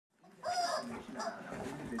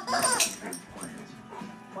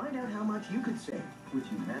Find out how much you could save with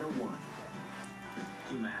Humana One.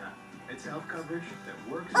 Humana. It's health coverage that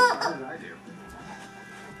works as hard as I do.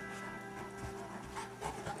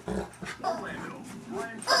 Orlando,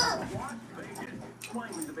 Ranch, Las Vegas.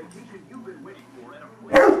 Finally, the vacation you've been waiting for at a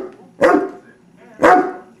place.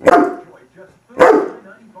 Enjoy just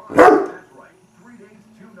 $39.95. That's right. 3 days,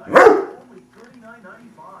 2 nights, only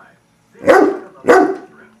 $39.95. Save on the road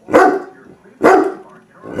trip or your favorite park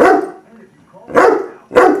in Orlando. And if you call right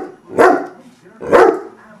now,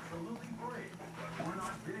 absolutely free. But we're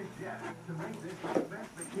not finished yet. To make this the best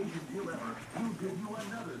vacation deal ever, we'll give you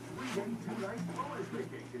another 3-day, 2-night bonus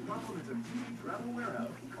vacation. Compliments of TV Travel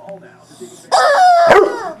Warehouse. Call now to take advantage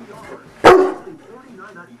of the offer. Only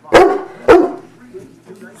 $39.95. 3 days,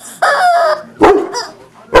 2 nights.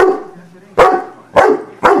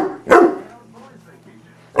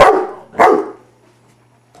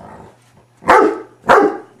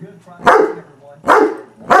 Good Friday, everyone.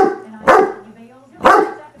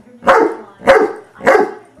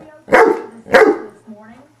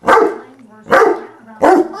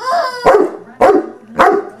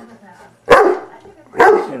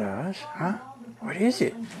 Huh? What is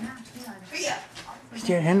it? Is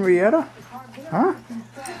that Henrietta? Huh?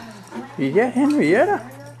 Is that Henrietta?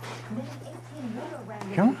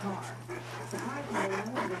 Come on.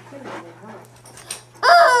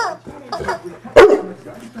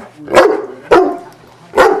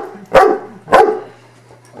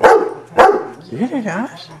 Get it,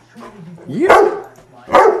 Ash? Yeah.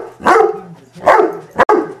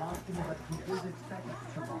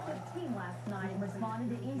 Last night and responded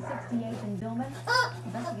to E68 in Dillman.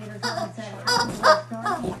 Investigators haven't said how the war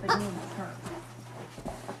started, but numerous terms.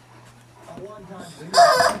 A one-time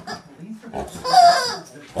police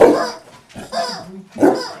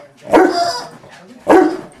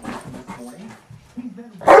He's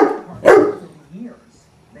been for years.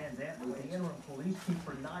 Van Zandt was the interim police chief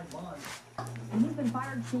for 9 months. And he's been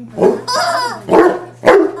fired chief for 9 years.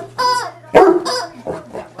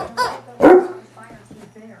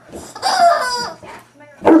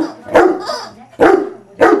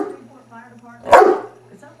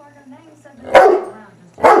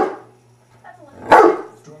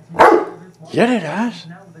 Get it, Ash.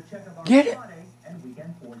 Get it. And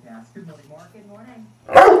weekend forecast. Good morning, Mark. Good morning.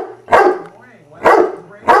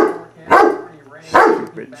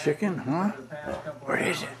 Stupid chicken, huh? What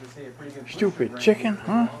is it? Stupid chicken,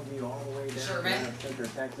 huh? Sure, man.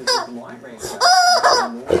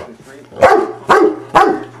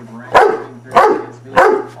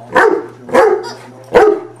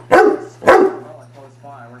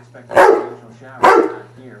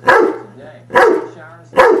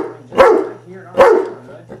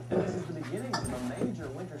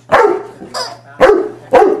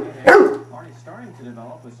 Starting to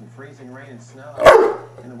develop with some freezing rain and snow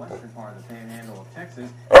in the western part of the panhandle of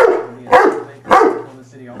Texas. It'll be a from the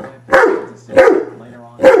city all the way up to Kansas City. Later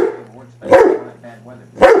on today, we're expecting more bad weather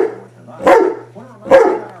north of us. Want to remind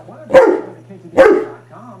you about our weather page at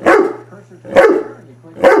KTDA.com. Cursor to the center and you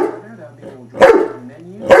click on weather. That'll be a little drop-down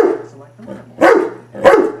menu. Select the weather board. And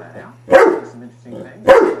check that out. There's some interesting things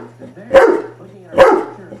posted there. Looking at our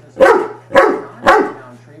pictures, this is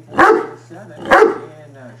 9 tree 47 in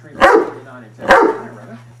tree 49 in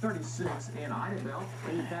Texas, 36 in Idabel.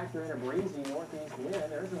 When you factor in a breezy northeast wind,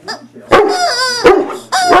 there's a wind chill.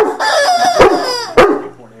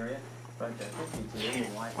 Area, but 52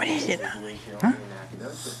 in light. What is it? Wind chill Huh? in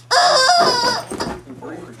Nacogdoches.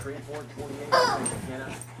 53 for Shreveport, 48 in McKenna.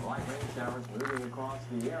 Light rain showers moving across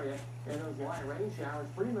the area. And those light rain showers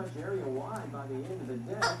pretty much area-wide by the end of the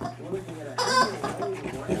day. We're looking at a heavy wave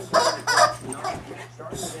of rain showers across the north.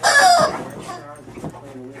 Starting today, rain showers,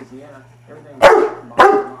 particularly in Louisiana. Everything by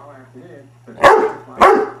tomorrow afternoon, but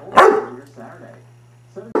later Saturday.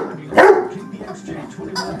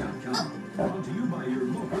 KPXJ21.com. Brought to you by your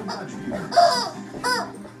local Dodge dealer.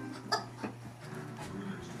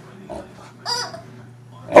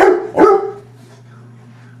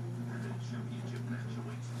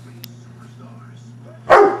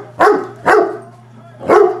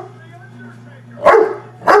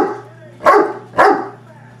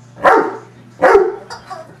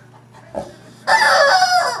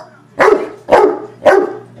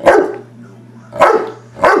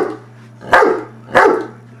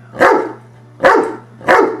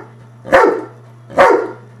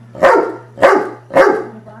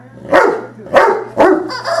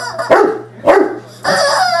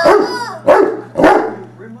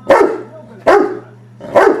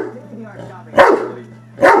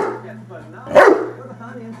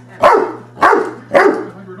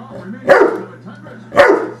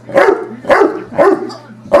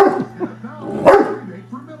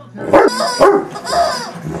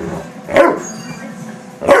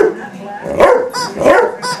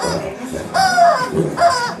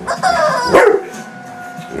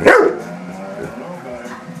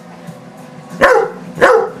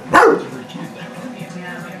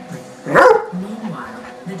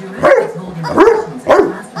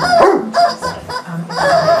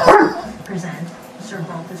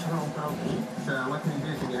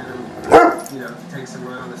 you know, to take some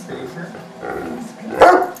run on the stage here?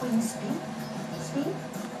 Will you speak? Speak?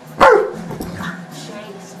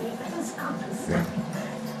 Shay, speak. It's compensating.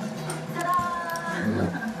 Ta-da!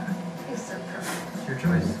 You're so perfect. It's your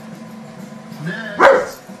choice.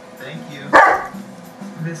 Next. Thank you.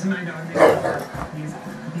 This is my dog, Nick. I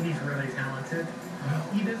think he's really talented.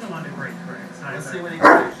 He does a lot of great tricks. Let's see what he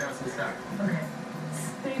can do. Show us some stuff. Okay.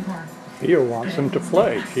 Stay far. Theo wants him to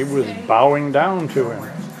play. She was bowing down to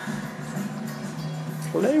him.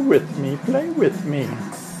 Play with me, play with me.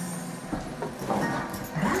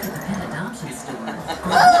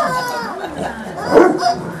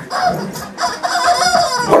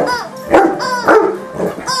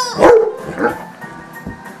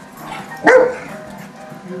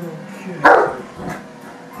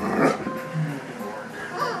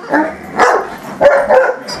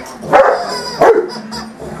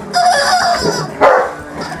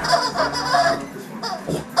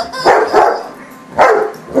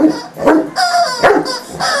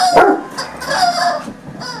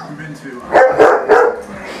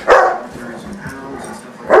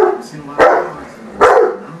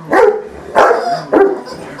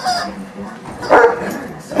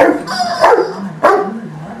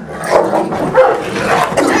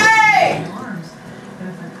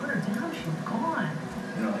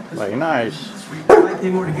 Play nice. I might pay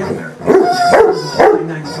more to get there. $3.95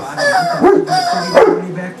 a month and a 30-day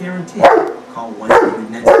money-back guarantee. Call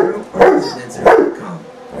 1-800-NET-ZERO or visit netzero.com.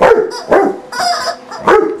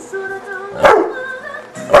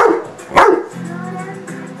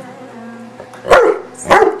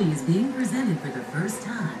 Is being presented for the first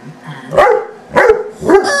time as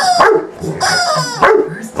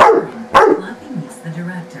first time Fluffy meets the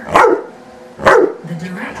director. The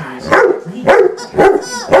director is pleased.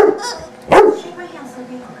 Shake my hand,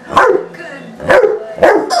 Slippy. Good.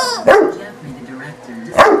 Jeffrey, the director,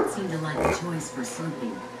 does not seem to like the choice for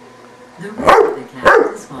Slippy. The rest of the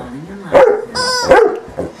cast is falling in love with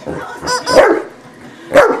him.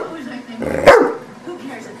 Always I think, who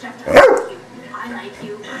cares if Jeff doesn't like you? I like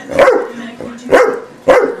you. I like you too.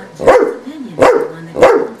 But Jeff's opinion is the one that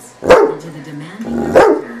counts. And to the demanding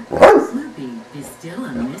director, Snoopy is still a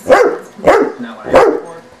miscast man. Not what I asked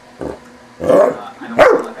for. I don't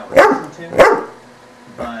feel like I was listened to.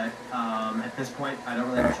 But at this point, I don't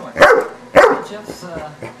really have a choice. Jeff's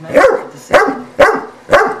made a decision.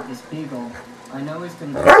 This Beagle. I know he's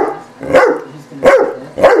going to do it. He's going to do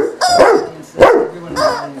it. And so everyone in the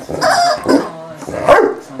audience is going to on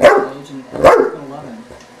stage, and everyone's going to love him.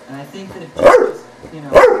 And I think that if Jeff just, you know,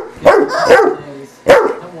 gives him 2 days, he'll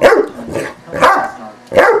want to do it. He'll want to start.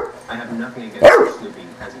 I have nothing against Snoopy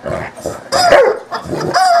as a character. I'm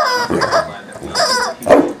glad that we did the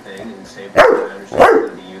human thing and saved him. I understand he's going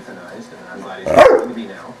to be euthanized, and I'm glad he's going to be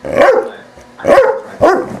now. But I think it's right.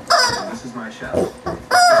 And this is my show.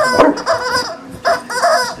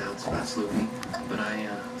 Doubts about Sloopy, but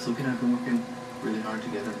Sloopy and I have been working really hard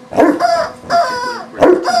together. We're a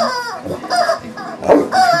great team, and I think we're going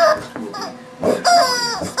to will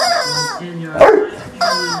be In your life you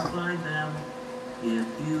will find them. If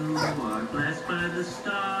you are blessed by the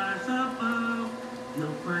stars above,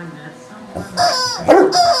 you'll find that someone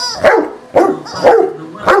you'll find the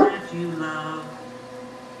one that you love.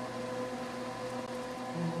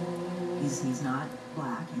 He's not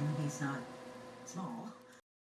black and he's not small.